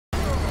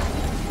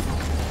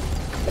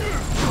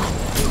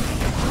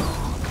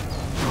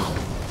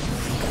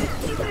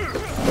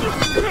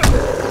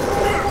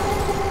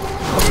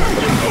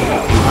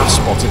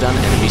spotted an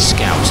enemy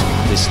scout.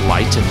 This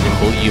light and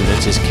nimble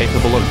unit is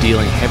capable of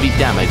dealing heavy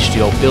damage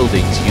to your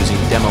buildings using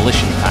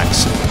demolition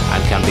packs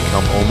and can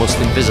become almost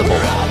invisible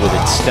with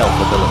its stealth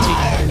ability.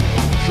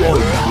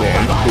 Charge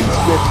drive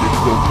construction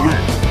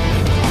complete.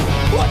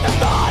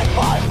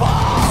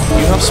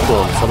 You have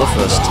spawned for the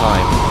first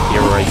time. Here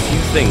are a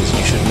few things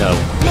you should know.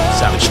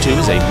 Savage 2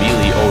 is a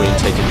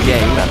melee-orientated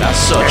game, and as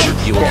such,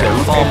 you will kill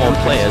far more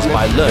players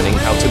by learning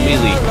how to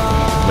melee.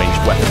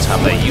 Ranged weapons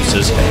have their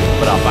uses,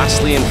 but are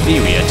vastly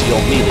inferior to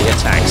your melee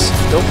attacks.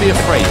 Don't be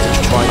afraid to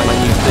try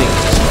new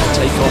things and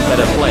take on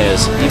better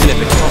players, even if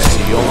it costs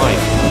you your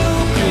life.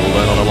 You will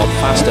learn on a lot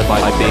faster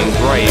by being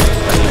brave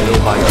than you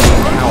will by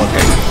being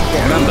cowardly.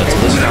 Remember to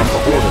listen out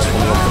for orders from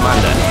your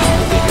commander. You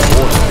will be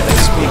rewarded with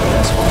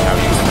experience for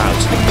carrying them out.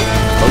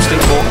 Most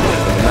importantly,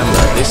 remember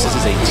this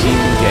is a team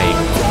game.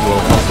 You will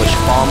accomplish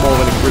far more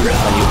in a group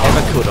than you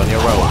ever could on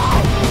your own.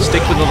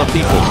 Stick with other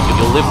people,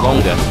 you'll live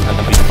longer and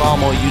be far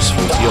more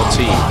useful to your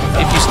team.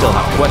 If you still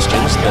have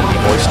questions, then the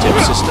voice tip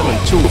system and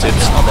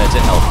tooltips are there to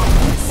help.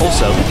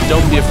 Also,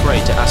 don't be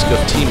afraid to ask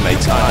your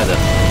teammates either.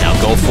 Now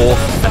go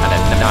forth and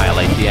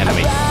annihilate the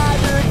enemy.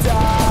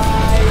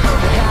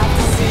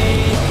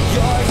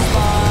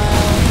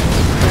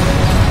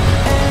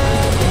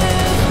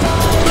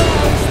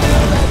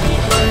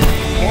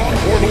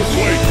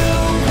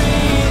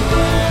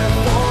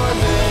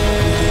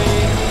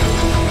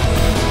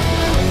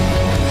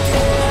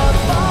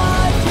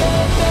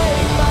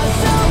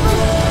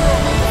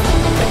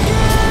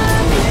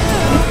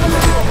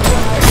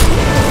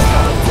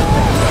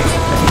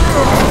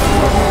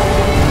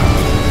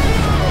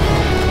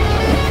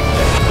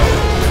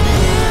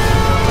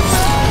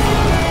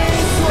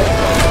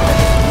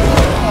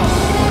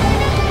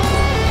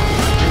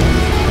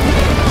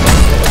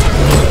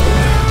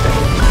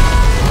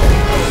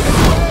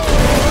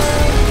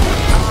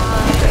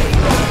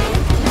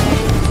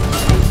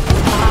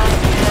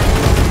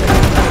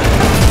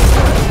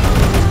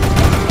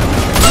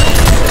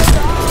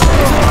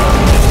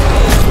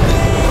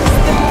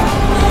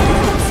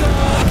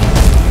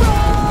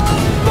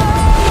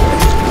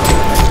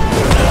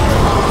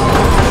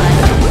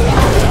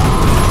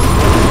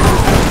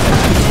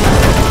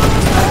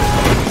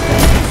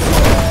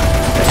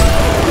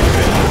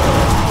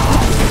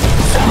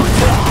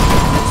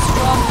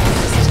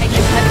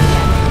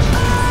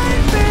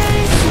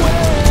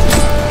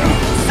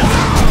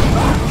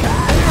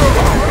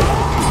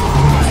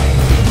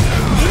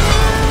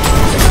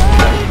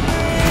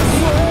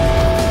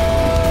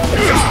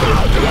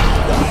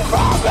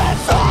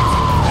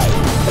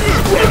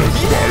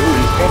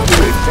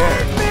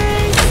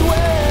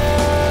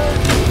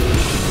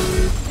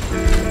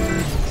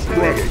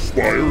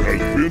 Spire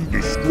has been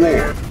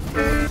destroyed.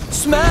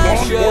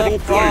 Smash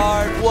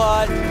apart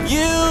what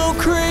you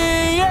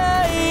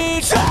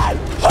create.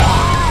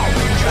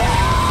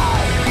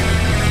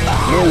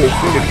 Now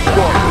Phoenix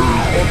Spire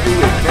is under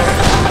attack.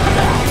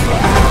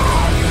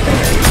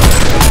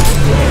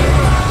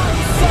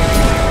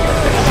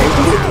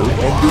 Spire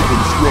under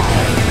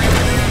construction.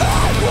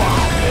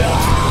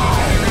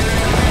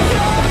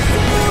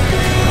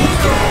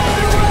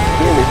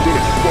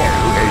 Phoenix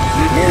Spire has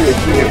been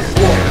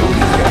destroyed.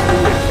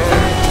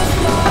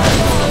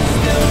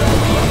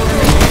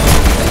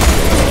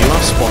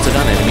 Spotted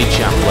an enemy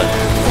chaplain.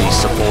 These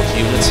support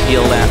units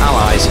heal their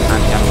allies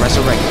and can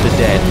resurrect the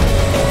dead.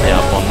 They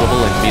are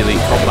vulnerable in melee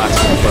combat,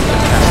 but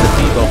can cast a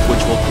debuff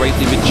which will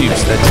greatly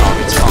reduce their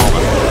target's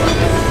armor.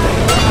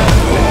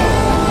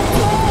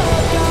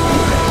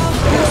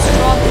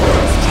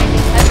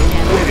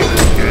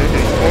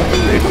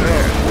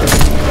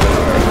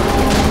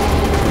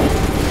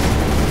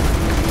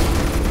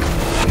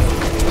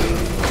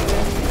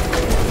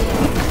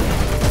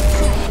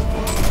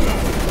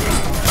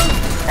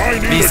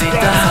 Vi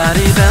sitter här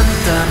i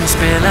väntan och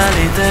spelar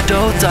lite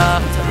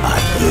Dota.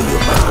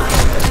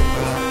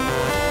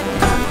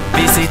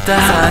 Vi sitter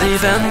här i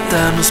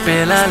väntan och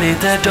spelar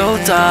lite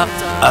Dota.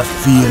 I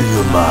feel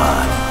you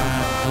man.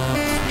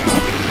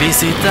 Vi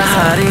sitter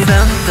här i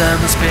väntan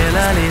och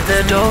spelar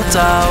lite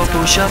Dota och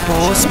pushar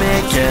på och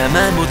smeker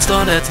med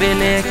motståndet vi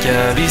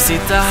leker. Vi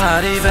sitter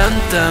här i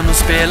väntan och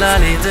spelar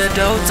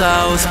lite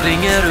Dota och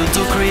springer runt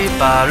och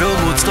creepar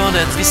och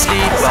motståndet vi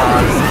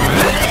slipar.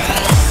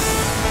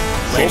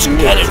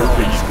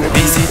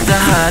 Vi sitter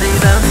här i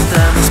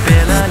väntan och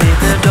spelar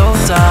lite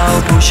Dota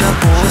och pushar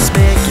på och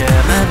smeker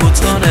med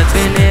motståndet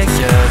vi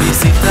leker. Vi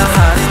sitter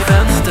här i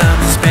väntan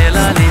och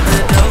spelar lite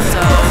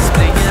Dota och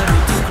springer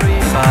runt och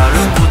creepar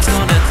och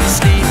motståndet vi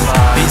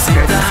slipar. Vi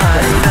sitter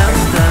här i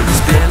väntan och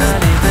spelar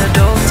lite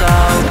Dota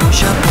och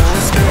pushar på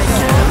och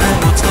smeker med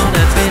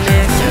motståndet vi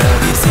leker.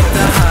 Vi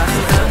sitter här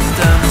i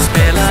väntan och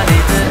spelar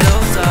lite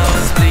Dota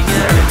och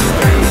springer runt och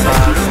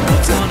creepar och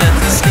motståndet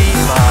vi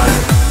slipar.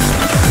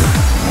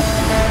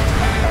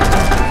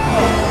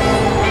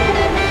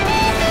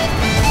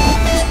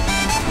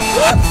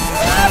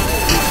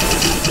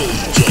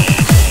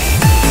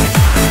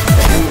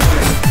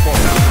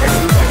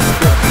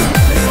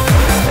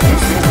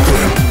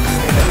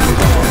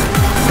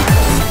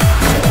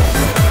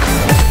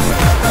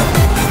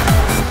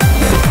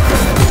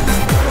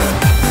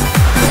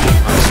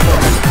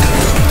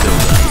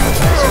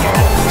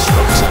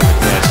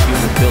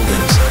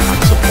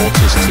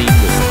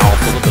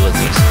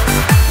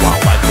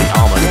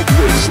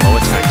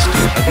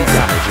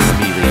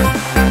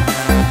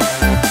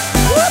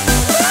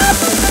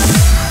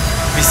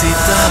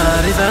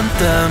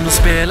 vänten och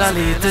spelar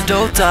lite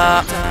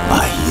Dota.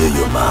 I hear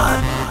you,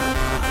 man.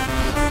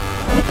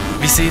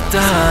 Vi sitter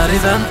här i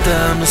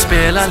vänten och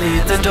spelar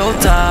lite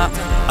Dota.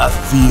 I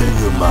feel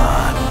you,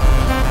 man.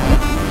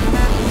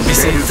 Vi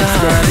sitter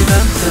här i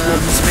vänten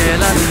och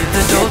spelar lite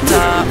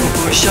Dota och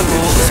pushar på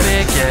och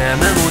smeker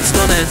med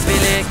motståndet vi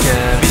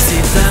leker. Vi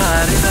sitter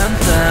här i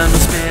vänten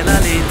och spelar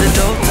lite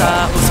Dota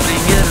och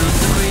springer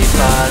runt och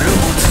creepar och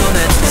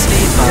motståndet vi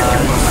slipar.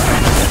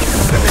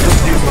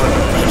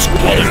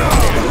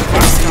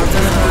 Vi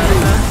sitter här i